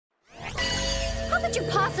could you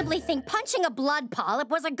possibly think punching a blood polyp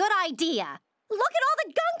was a good idea? Look at all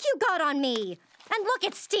the gunk you got on me. And look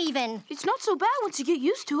at Steven. It's not so bad once you get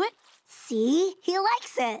used to it. See? He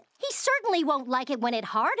likes it. He certainly won't like it when it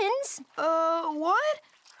hardens. What?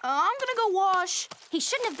 I'm gonna go wash. He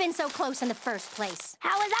shouldn't have been so close in the first place.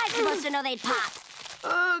 How was I supposed to know they'd pop?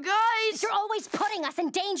 Guys! You're always putting us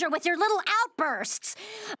in danger with your little outbursts.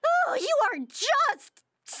 Oh, you are just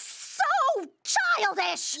so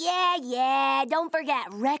childish. Yeah. Don't forget,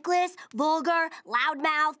 reckless, vulgar,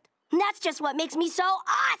 loudmouthed. That's just what makes me so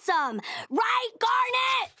awesome. Right,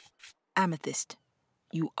 Garnet? Amethyst,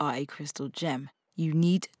 you are a crystal gem. You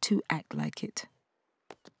need to act like it.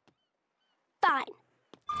 Fine.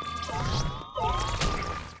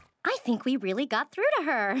 I think we really got through to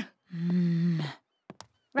her.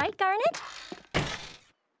 Right, Garnet?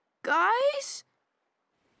 Guys?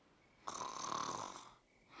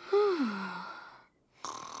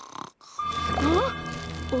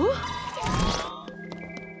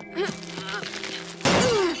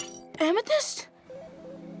 Amethyst?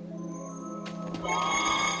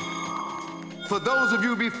 For those of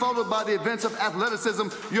you befuddled by the events of athleticism,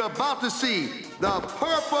 you're about to see the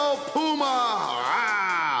Purple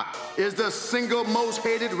Puma is the single most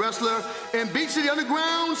hated wrestler in Beach City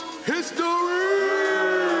Underground's history.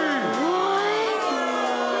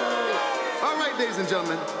 All right, ladies and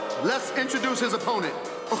gentlemen, let's introduce his opponent,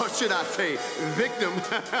 or should I say, victim,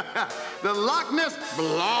 the Loch Ness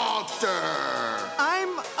Blobster. I'm,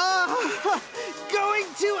 going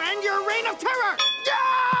to end your reign of terror!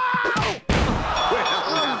 No!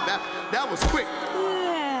 Well, that was quick.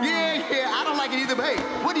 Yeah, I don't like it either, but hey,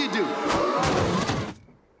 what do you do?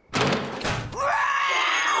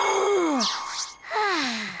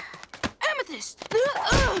 Amethyst!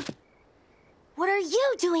 What are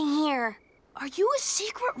you doing here? Are you a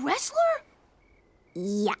secret wrestler?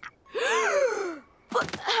 Yeah.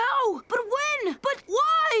 But how? But when? But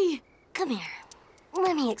why? Come here.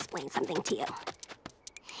 Let me explain something to you.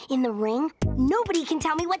 In the ring, nobody can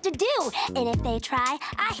tell me what to do. And if they try,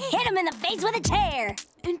 I hit them in the face with a chair.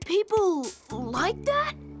 And people like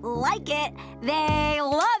that? Like it. They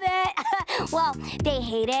love it. Well, they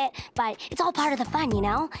hate it, but it's all part of the fun, you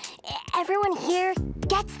know? Everyone here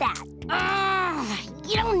gets that.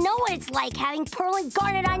 You don't know what it's like having Pearl and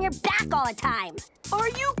Garnet on your back all the time. Are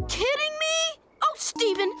you kidding me? Oh,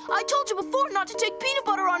 Steven, I told you before not to take peanut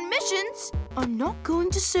butter on missions. I'm not going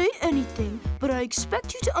to say anything, but I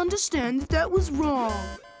expect you to understand that that was wrong.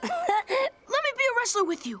 Let me be a wrestler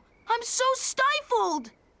with you. I'm so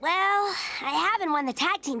stifled. Well, I haven't won the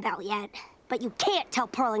tag team belt yet, but you can't tell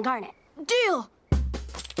Pearl and Garnet. Deal.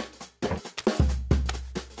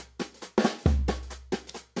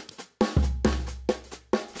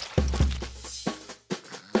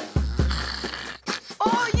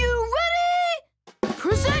 Are you ready?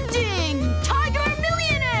 Presenting Tiger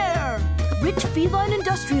Millionaire! Rich feline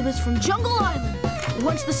industrialist from Jungle Island.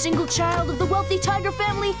 Once the single child of the wealthy tiger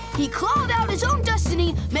family, he clawed out his own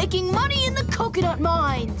destiny, making money in the coconut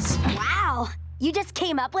mines. Wow, you just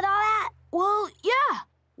came up with all that? Well, yeah.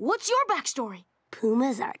 What's your backstory?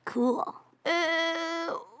 Pumas are cool.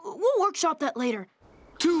 We'll workshop that later.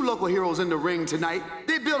 Two local heroes in the ring tonight.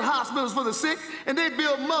 They build hospitals for the sick, and they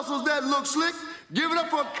build muscles that look slick. Give it up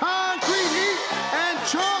for Concrete Heat and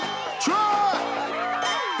Chunk Truck!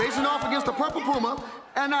 Facing off against the Purple Puma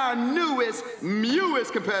and our newest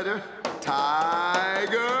competitor,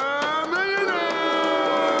 Tiger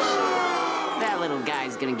Millionaire! That little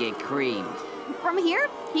guy's gonna get creamed. From here,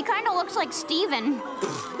 he kind of looks like Steven.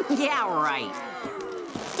 Yeah, right.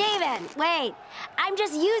 Steven, wait. I'm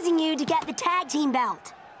just using you to get the tag team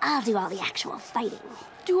belt. I'll do all the actual fighting.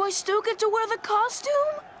 Do I still get to wear the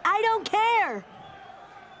costume? I don't care.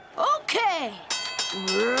 Okay.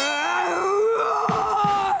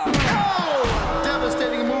 Oh,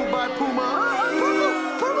 devastating move by Puma.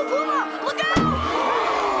 Purple Puma, look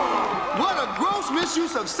out! What a gross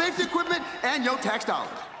misuse of safety equipment and your tax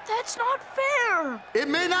dollars. That's not fair. It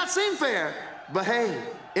may not seem fair, but hey,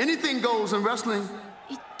 anything goes in wrestling.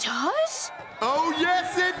 It does? Oh,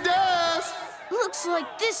 yes, it does. Looks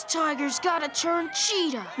like this tiger's gotta turn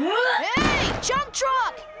cheetah. Hey, Chunk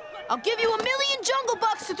Truck! I'll give you $1 million jungle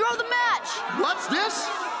bucks to throw the match. What's this?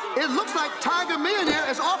 It looks like Tiger Millionaire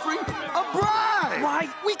is offering a bribe. Why,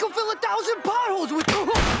 we can fill 1,000 potholes with...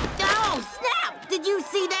 Oh, snap! Did you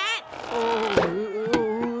see that?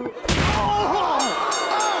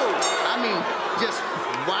 I mean, just